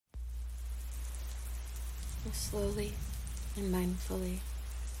Slowly and mindfully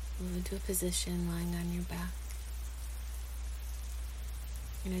move into a position lying on your back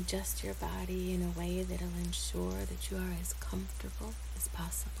and adjust your body in a way that will ensure that you are as comfortable as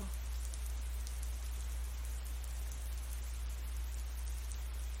possible.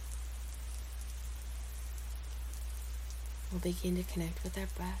 We'll begin to connect with our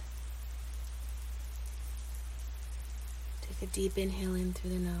breath. Take a deep inhale in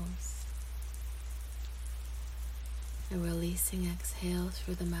through the nose. A releasing exhale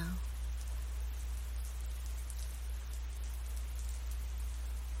through the mouth.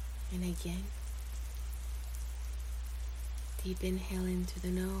 And again, deep inhale in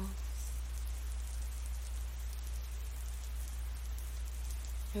through the nose.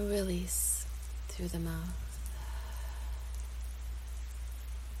 And release through the mouth.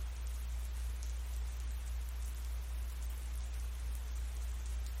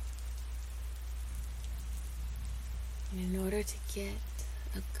 And in order to get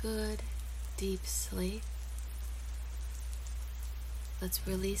a good, deep sleep, let's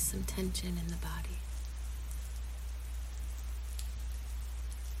release some tension in the body.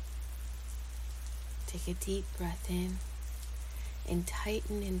 Take a deep breath in and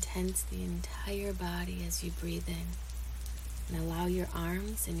tighten and tense the entire body as you breathe in. And allow your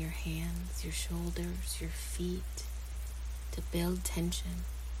arms and your hands, your shoulders, your feet to build tension.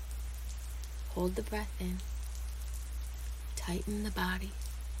 Hold the breath in. Tighten the body.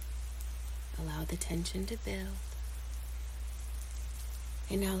 Allow the tension to build.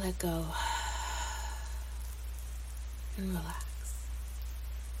 And now let go. And relax.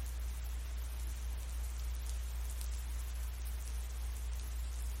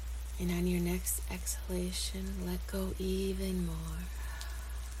 And on your next exhalation, let go even more.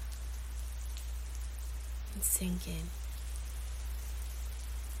 And sink in.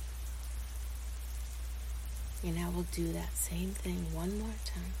 And now we'll do that same thing one more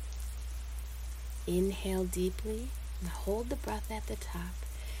time. Inhale deeply and hold the breath at the top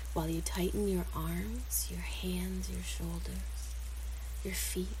while you tighten your arms, your hands, your shoulders, your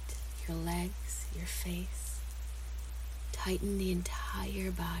feet, your legs, your face. Tighten the entire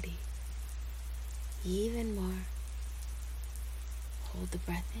body. Even more. Hold the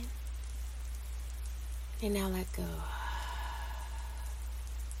breath in. And now let go.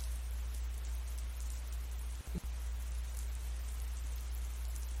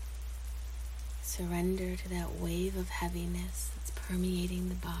 Surrender to that wave of heaviness that's permeating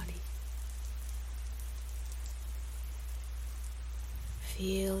the body.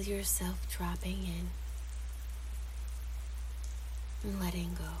 Feel yourself dropping in and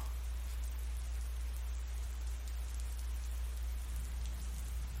letting go.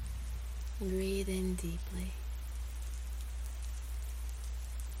 Breathe in deeply.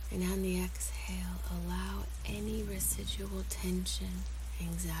 And on the exhale, allow any residual tension,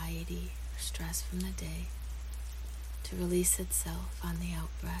 anxiety, or stress from the day to release itself on the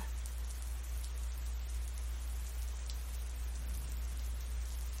out-breath.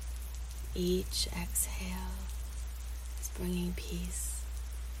 Each exhale is bringing peace.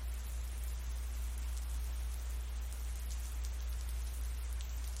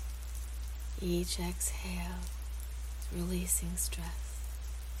 Each exhale is releasing stress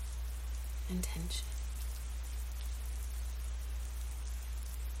and tension.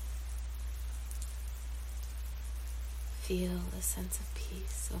 Feel a sense of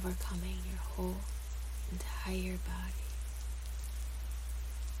peace overcoming your whole entire body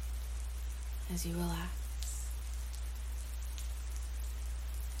as you relax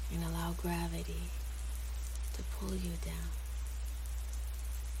and allow gravity to pull you down.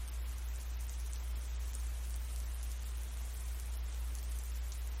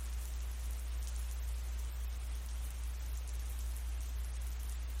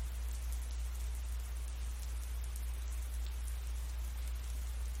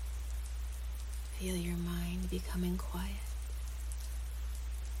 Feel your mind becoming quiet.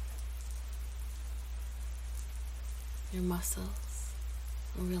 Your muscles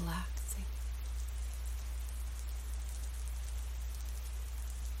are relaxing.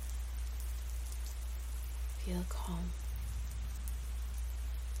 Feel calm.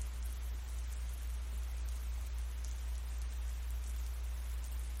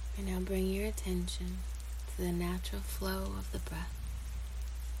 And now bring your attention to the natural flow of the breath.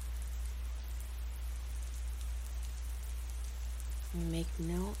 You make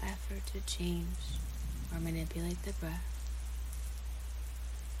no effort to change or manipulate the breath.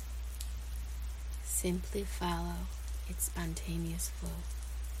 Simply follow its spontaneous flow.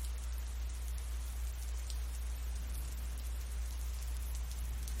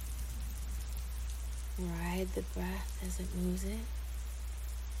 Ride the breath as it moves in,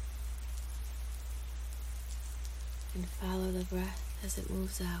 and follow the breath as it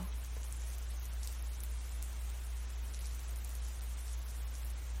moves out.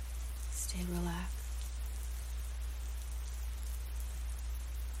 Stay relaxed.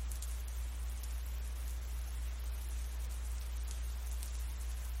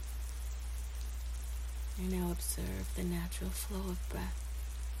 And now observe the natural flow of breath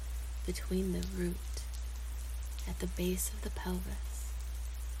between the root at the base of the pelvis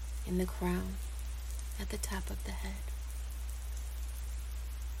and the crown at the top of the head.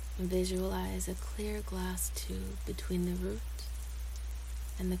 And visualize a clear glass tube between the root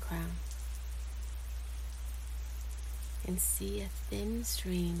and the crown. And see a thin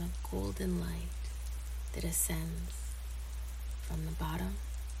stream of golden light that ascends from the bottom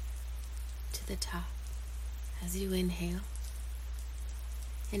to the top as you inhale,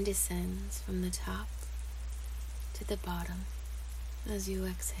 and descends from the top to the bottom as you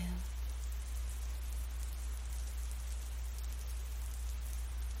exhale.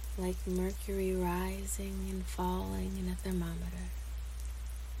 Like mercury rising and falling in a thermometer,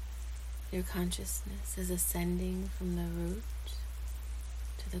 your consciousness is ascending from the root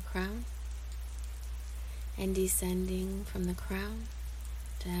to the crown and descending from the crown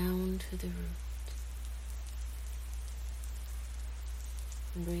down to the root.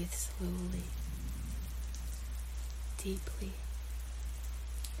 Breathe slowly, deeply,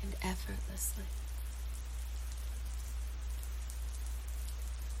 and effortlessly.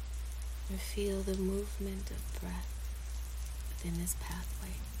 And feel the movement of breath within this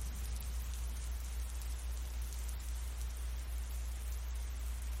pathway.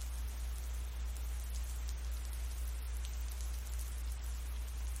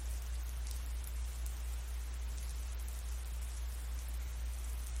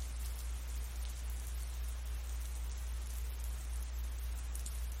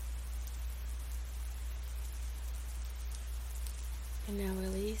 And now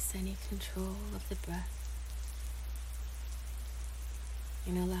release any control of the breath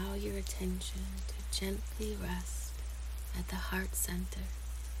and allow your attention to gently rest at the heart center.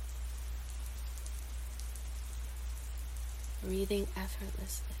 Breathing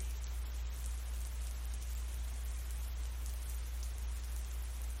effortlessly.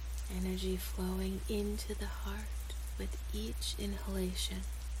 Energy flowing into the heart with each inhalation.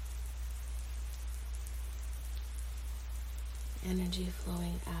 Energy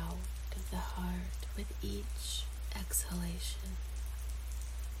flowing out of the heart with each exhalation.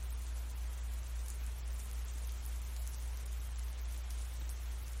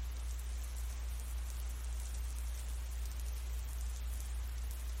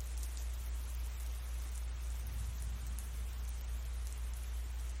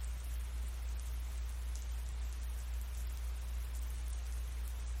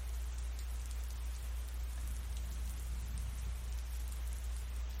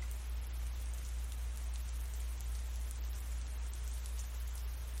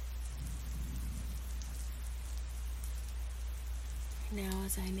 Now,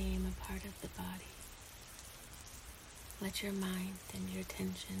 as I name a part of the body, let your mind and your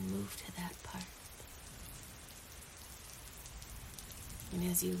attention move to that part.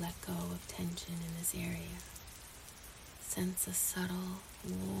 And as you let go of tension in this area, sense a subtle,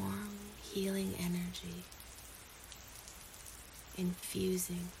 warm, healing energy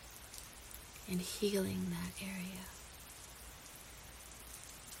infusing and healing that area.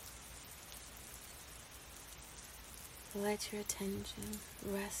 Let your attention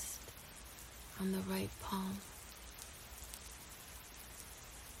rest on the right palm.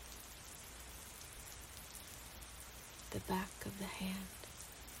 The back of the hand.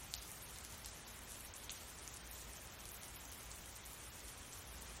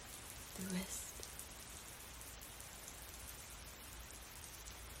 The wrist.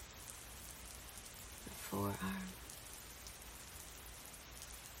 The forearm.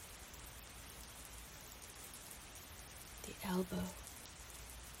 The elbow.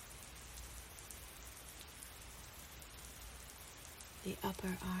 The upper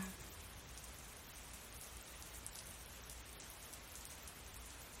arm.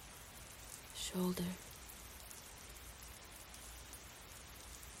 Shoulder.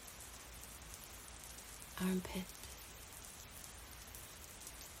 Armpit.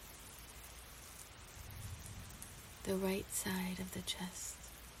 The right side of the chest.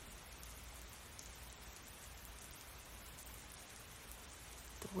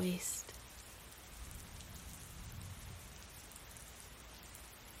 The waist.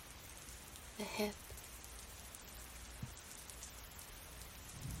 The hip.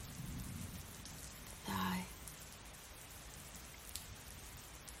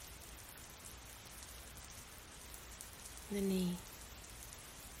 the knee,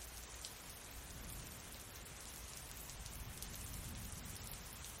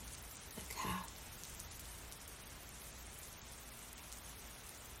 the calf,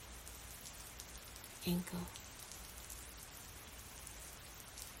 ankle,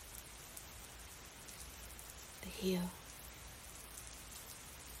 the heel,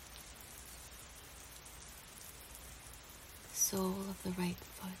 the sole of the right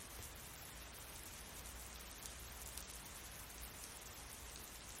foot,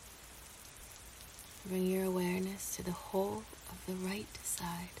 bring your awareness to the whole of the right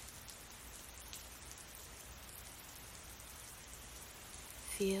side.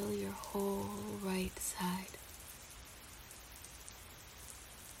 Feel your whole right side.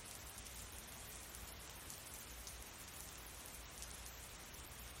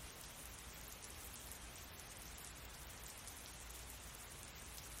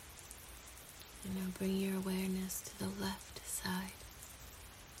 And now bring your awareness to the left side.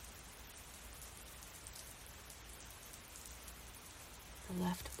 The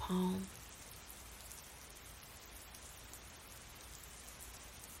left palm,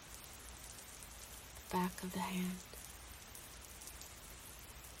 the back of the hand,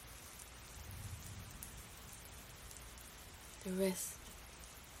 the wrist,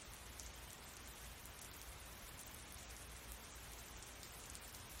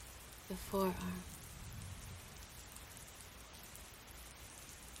 the forearm,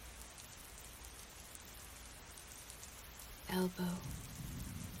 elbow,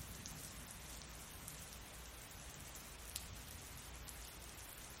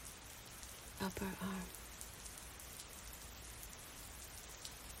 upper arm,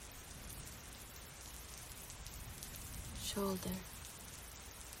 shoulder,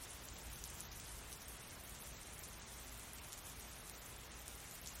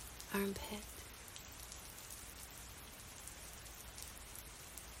 armpit,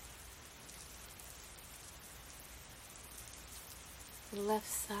 the left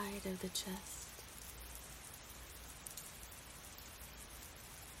side of the chest,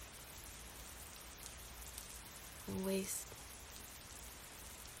 the waist,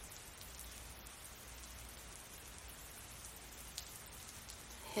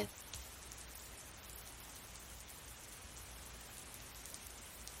 hip,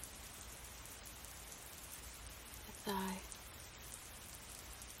 the thigh,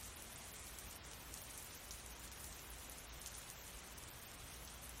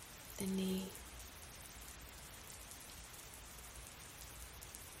 the knee,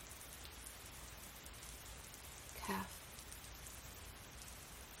 calf,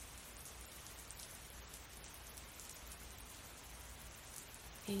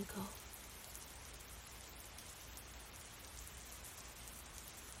 ankle,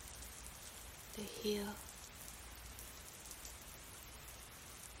 the heel,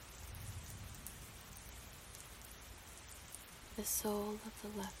 the sole of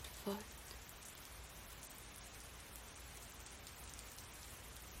the left foot,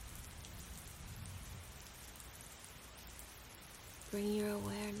 bring your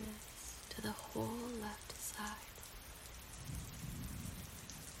awareness to the whole left side.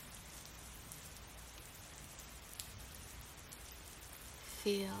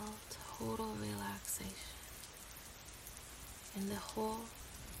 Feel total relaxation in the whole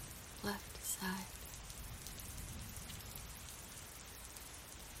left side.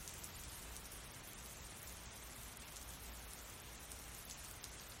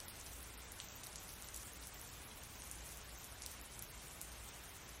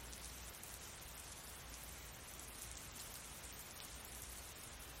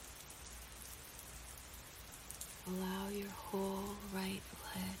 Allow your whole right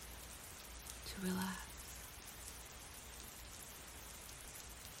leg to relax.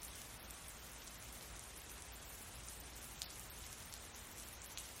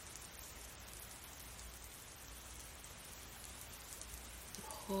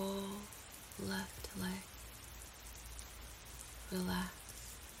 The whole left leg relax.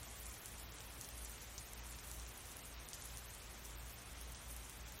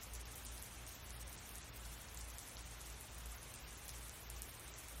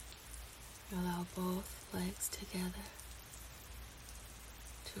 Allow both legs together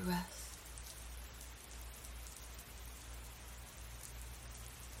to rest.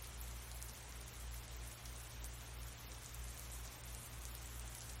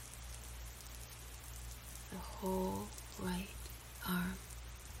 The whole right arm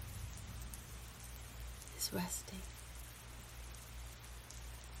is resting.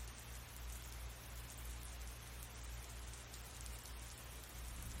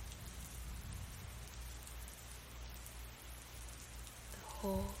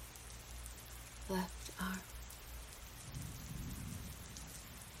 whole left arm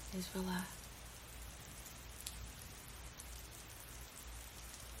is relaxed.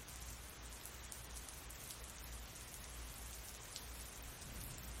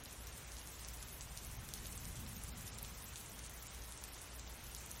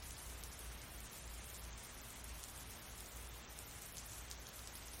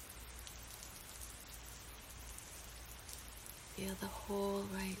 Feel the whole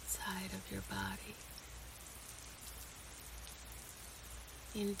right side of your body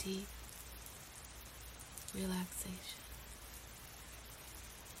in deep relaxation.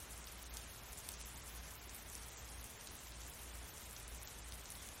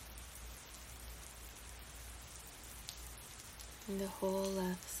 And the whole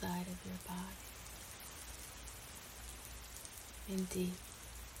left side of your body in deep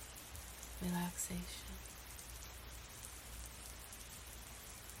relaxation.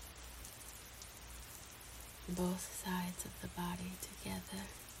 Both sides of the body together.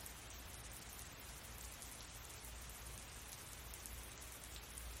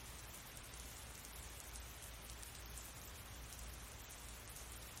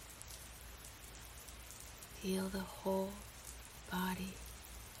 Feel the whole body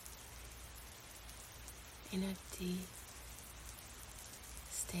in a deep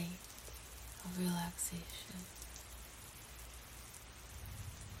state of relaxation.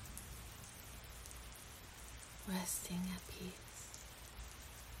 Resting at peace.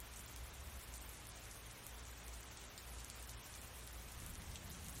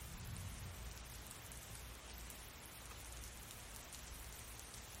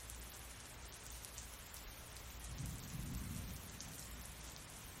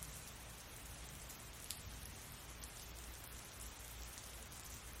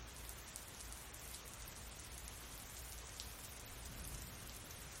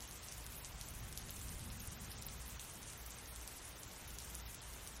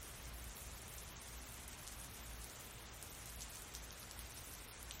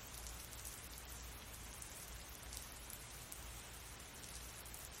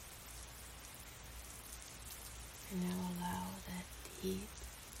 And now allow that deep,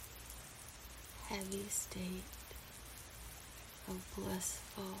 heavy state of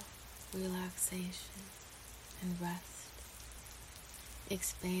blissful relaxation and rest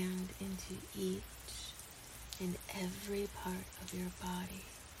expand into each and every part of your body.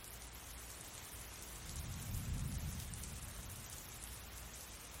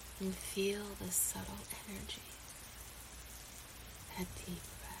 And feel the subtle energy at deep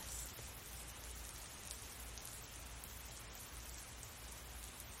rest.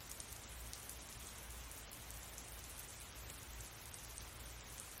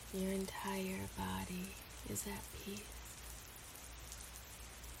 Your entire body is at peace.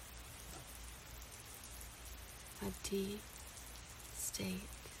 A deep state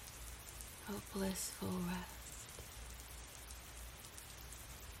of blissful rest.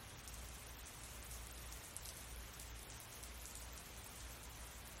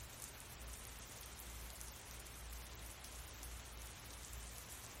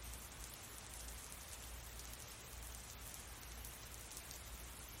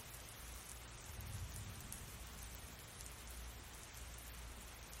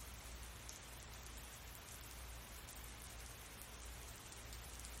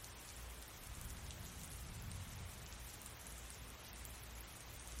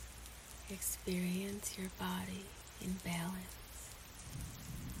 Experience your body in balance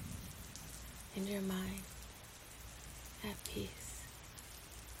and your mind at peace.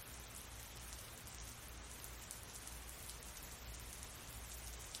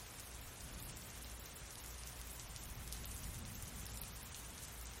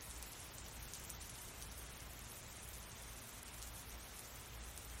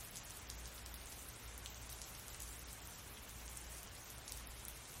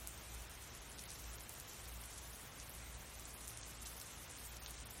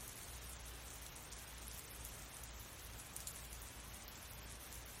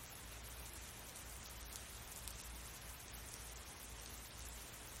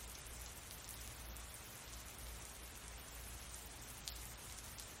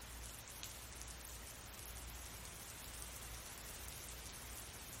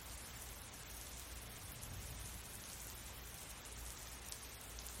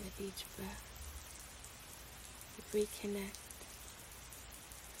 With each breath, you reconnect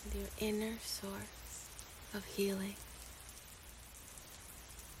with your inner source of healing.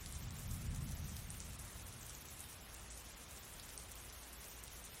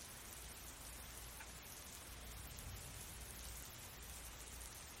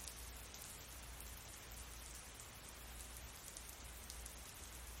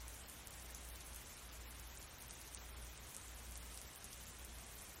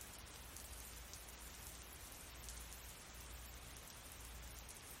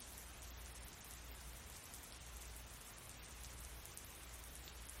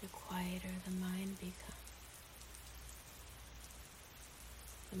 quieter the mind becomes,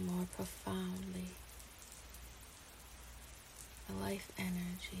 the more profoundly the life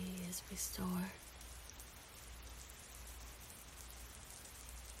energy is restored.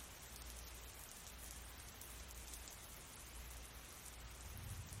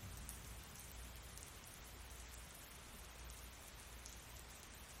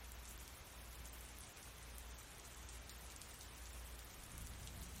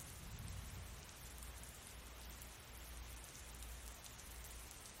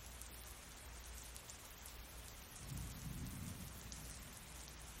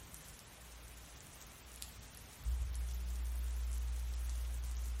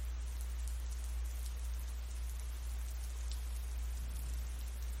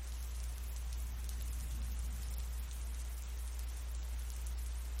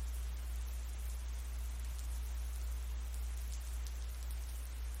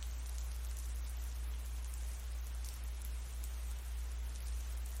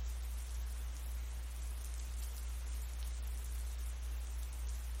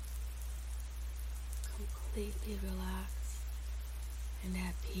 Completely relaxed and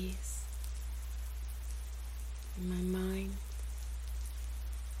at peace in my mind,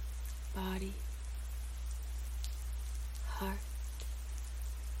 body, heart,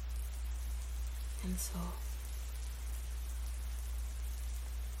 and soul.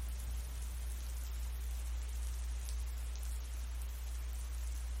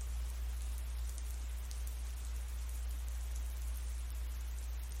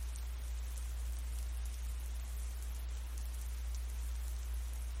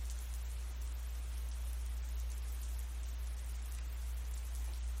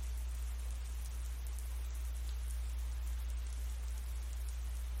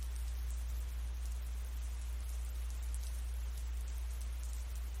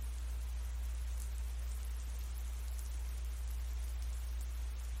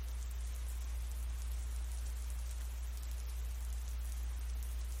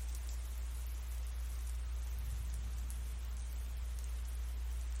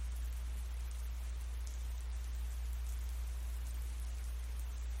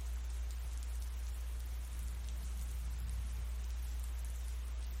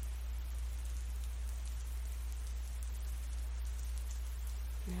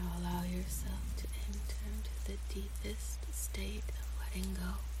 Now allow yourself to enter into the deepest state of letting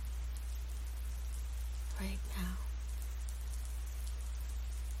go right now.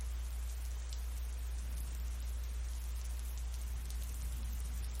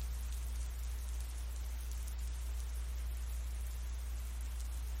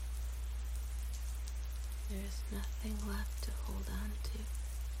 There's nothing left to hold on to.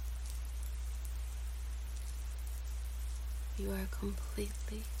 You are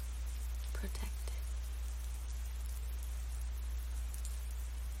completely protected.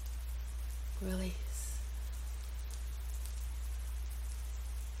 Release.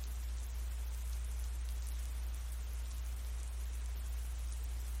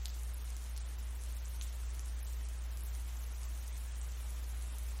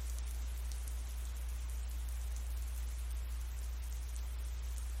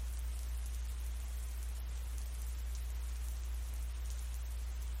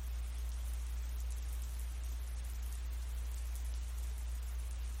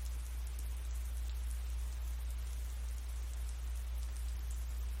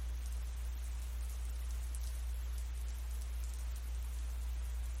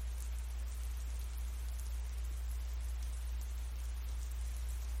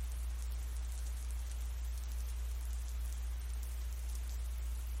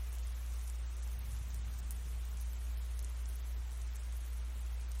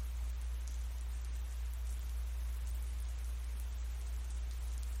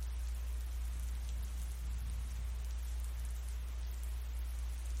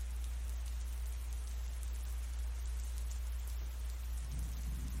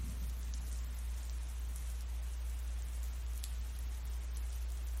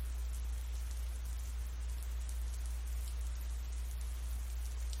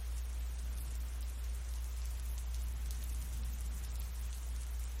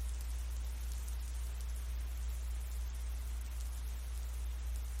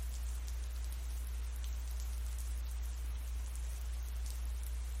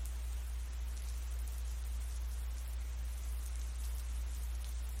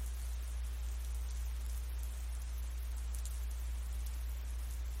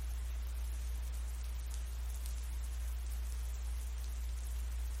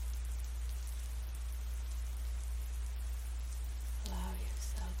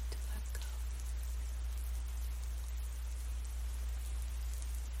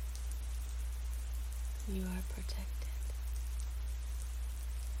 You are protected.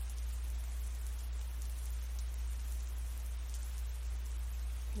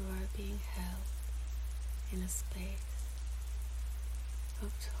 You are being held in a space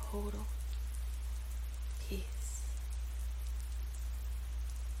of total peace.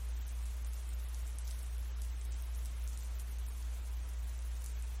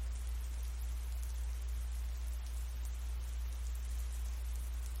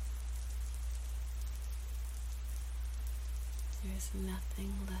 There's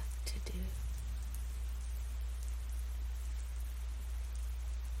nothing left to do.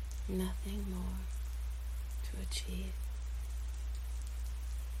 Nothing more to achieve.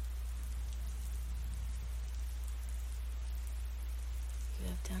 You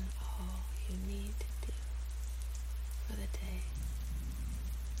have done all you need to do for the day.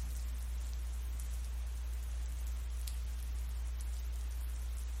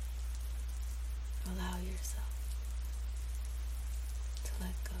 Allow yourself to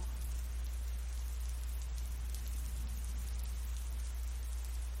let go.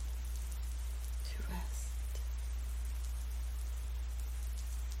 To rest.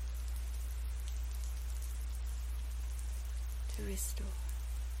 To restore.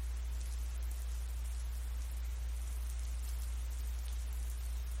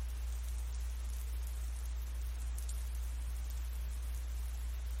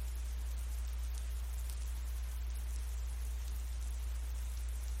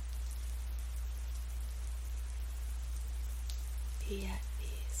 Be at